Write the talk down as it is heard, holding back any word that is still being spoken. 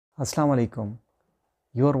Assalamu alaikum.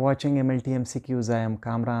 You are watching MLT MCQs. I am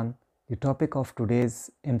Kamran. The topic of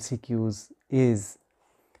today's MCQs is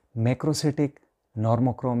Macrocytic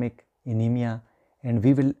Normochromic Anemia, and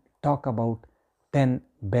we will talk about 10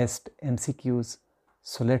 best MCQs.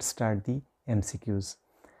 So let's start the MCQs.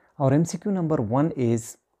 Our MCQ number 1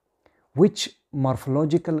 is: which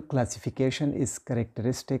morphological classification is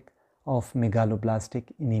characteristic of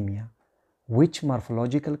megaloblastic anemia? Which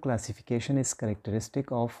morphological classification is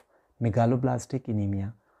characteristic of megaloblastic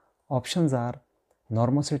anemia? Options are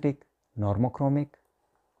normocytic normochromic,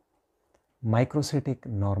 microcytic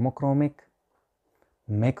normochromic,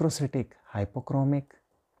 macrocytic hypochromic,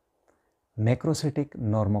 macrocytic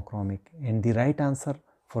normochromic, and the right answer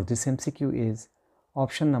for this MCQ is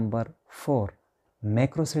option number 4,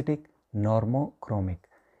 macrocytic normochromic.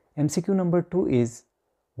 MCQ number 2 is: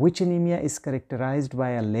 which anemia is characterized by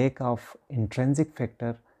a lack of intrinsic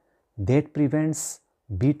factor that prevents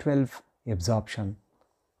B12 absorption?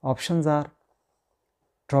 Options are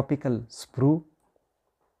tropical sprue,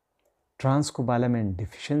 transcobalamin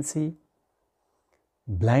deficiency,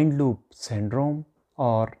 blind loop syndrome,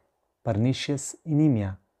 or pernicious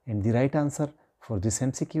anemia, and the right answer for this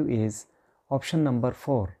MCQ is option number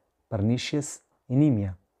 4, pernicious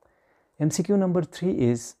anemia. MCQ number 3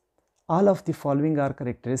 is: all of the following are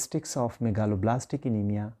characteristics of megaloblastic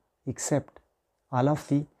anemia except all of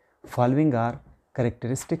the following are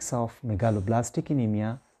characteristics of megaloblastic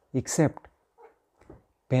anemia except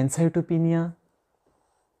pancytopenia,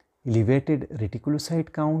 elevated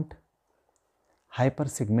reticulocyte count,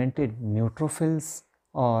 hypersegmented neutrophils,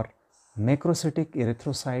 or macrocytic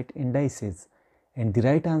erythrocyte indices, and the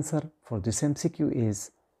right answer for this MCQ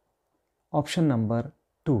is option number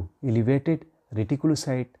 2, elevated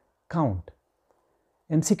reticulocyte count.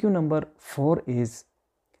 MCQ number 4 is: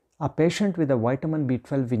 a patient with a vitamin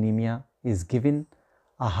B12 anemia is given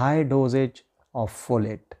a high dosage of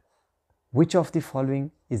folate. Which of the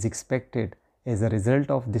following is expected as a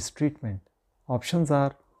result of this treatment? Options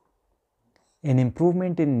are an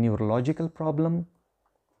improvement in neurological problem,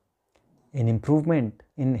 an improvement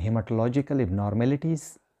in hematological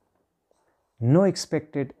abnormalities, no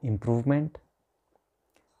expected improvement,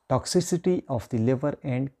 toxicity of the liver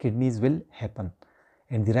and kidneys will happen,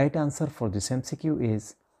 and the right answer for this MCQ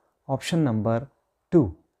is option number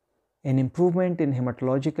 2, an improvement in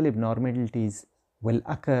hematological abnormalities will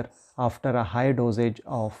occur after a high dosage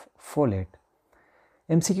of folate.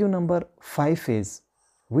 MCQ number 5 is: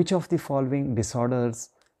 which of the following disorders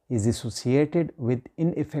is associated with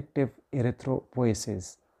ineffective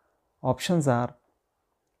erythropoiesis? Options are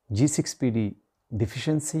G6PD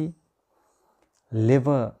deficiency,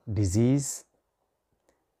 liver disease,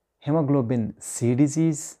 hemoglobin C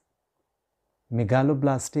disease,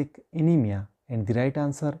 megaloblastic anemia, and the right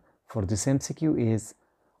answer for this MCQ is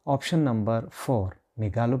option number 4,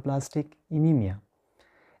 megaloblastic anemia.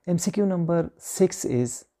 MCQ number 6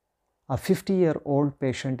 is: a 50-year-old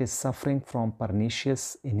patient is suffering from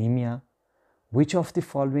pernicious anemia. Which of the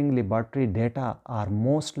following laboratory data are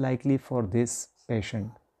most likely for this patient?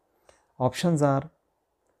 Options are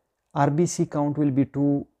RBC count will be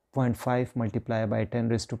 2.5 multiplied by 10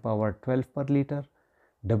 raised to power 12 per liter,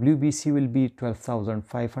 WBC will be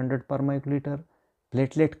 12,500 per microliter,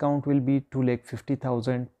 platelet count will be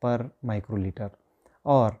 2,50,000 per microliter,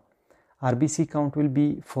 or RBC count will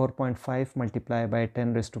be 4.5 multiplied by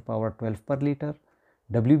 10 raised to power 12 per liter,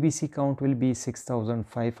 WBC count will be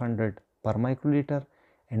 6,500 per microliter,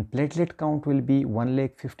 and platelet count will be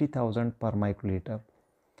 1,50,000 per microliter,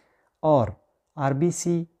 or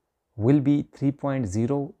RBC will be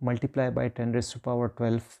 3.0 multiplied by 10 raised to power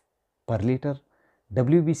 12 per liter,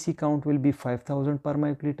 WBC count will be 5,000 per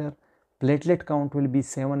microliter, platelet count will be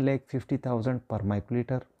 7,50,000 per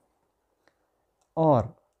microliter, or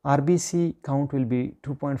RBC count will be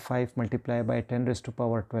 2.5 multiplied by 10 raised to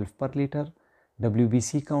power 12 per liter,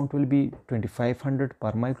 WBC count will be 2,500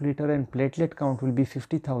 per microliter, and platelet count will be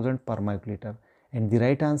 50,000 per microliter, and the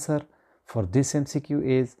right answer for this MCQ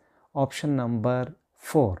is option number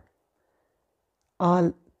 4.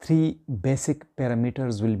 All three basic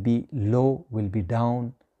parameters will be low, will be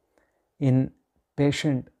down in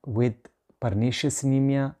patient with pernicious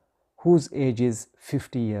anemia whose age is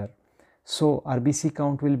 50 years. So RBC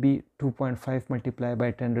count will be 2.5 multiplied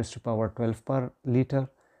by 10 raised to power 12 per liter,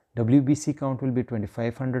 WBC count will be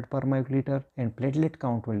 2,500 per microliter, and platelet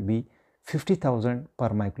count will be 50,000 per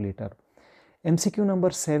microliter. MCQ number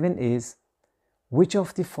 7 is: which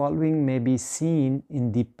of the following may be seen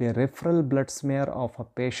in the peripheral blood smear of a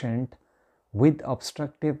patient with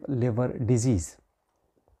obstructive liver disease?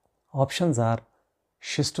 Options are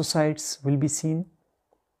schistocytes will be seen,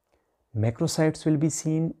 macrocytes will be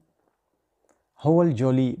seen, whole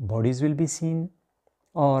jolly bodies will be seen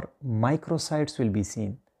or microcytes will be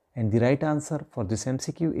seen? And the right answer for this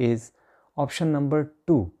MCQ is option number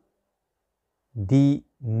 2. The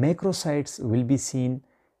macrocytes will be seen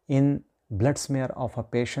in blood smear of a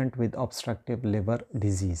patient with obstructive liver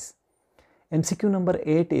disease. MCQ number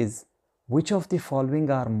 8 is, which of the following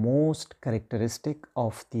are most characteristic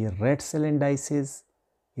of the red cell indices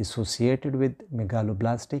associated with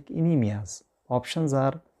megaloblastic anemias? Options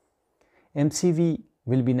are MCV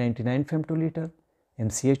will be 99 femtoliter,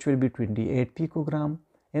 MCH will be 28 picogram,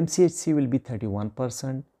 MCHC will be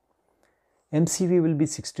 31%, MCV will be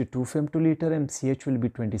 62 femtoliter, MCH will be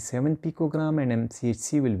 27 picogram and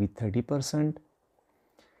MCHC will be 30%.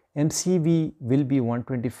 MCV will be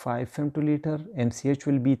 125 femtoliter, MCH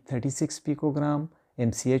will be 36 picogram,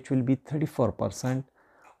 MCH will be 34%,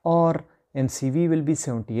 or MCV will be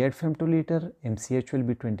 78 femtoliter, MCH will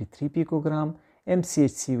be 23 picogram,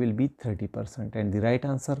 MCHC will be 30%. And the right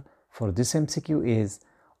answer for this MCQ is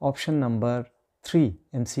option number 3.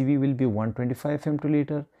 MCV will be 125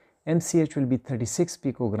 femtoliter, MCH will be 36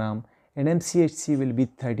 picogram and MCHC will be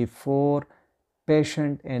 34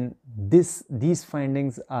 patient, and these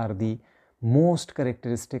findings are the most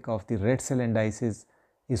characteristic of the red cell indices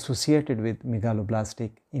associated with megaloblastic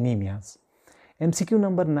anemias. MCQ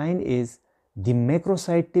number 9 is, the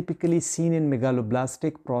macrocyte typically seen in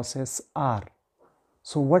megaloblastic process are.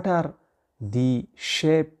 So what are the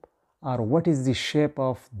shape, or what is the shape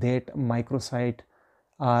of that microcyte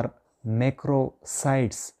or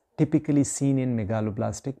macrocytes typically seen in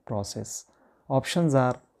megaloblastic process? Options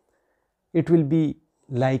are, it will be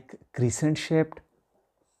like crescent shaped,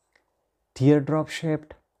 teardrop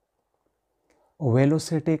shaped,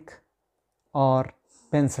 ovalocytic, or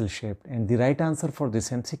pencil shaped. And the right answer for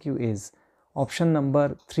this MCQ is option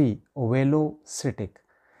number 3, ovalocytic.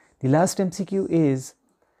 The last MCQ is,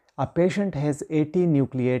 a patient has 80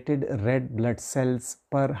 nucleated red blood cells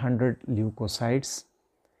per 100 leukocytes.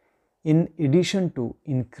 In addition to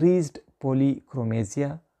increased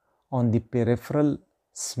polychromasia on the peripheral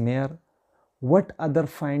smear, what other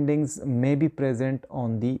findings may be present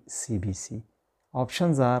on the CBC?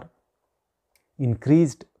 Options are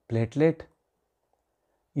increased platelet,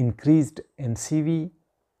 increased MCV,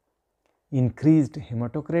 increased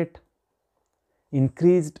hematocrit,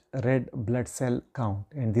 increased red blood cell count.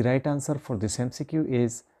 And the right answer for this MCQ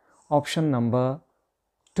is option number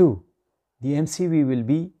 2. The MCV will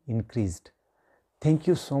be increased. Thank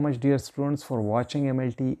you so much, dear students, for watching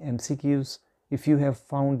MLT MCQs. If you have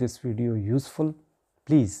found this video useful,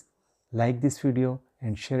 please like this video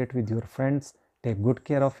and share it with your friends. Take good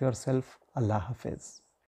care of yourself. Allah Hafiz.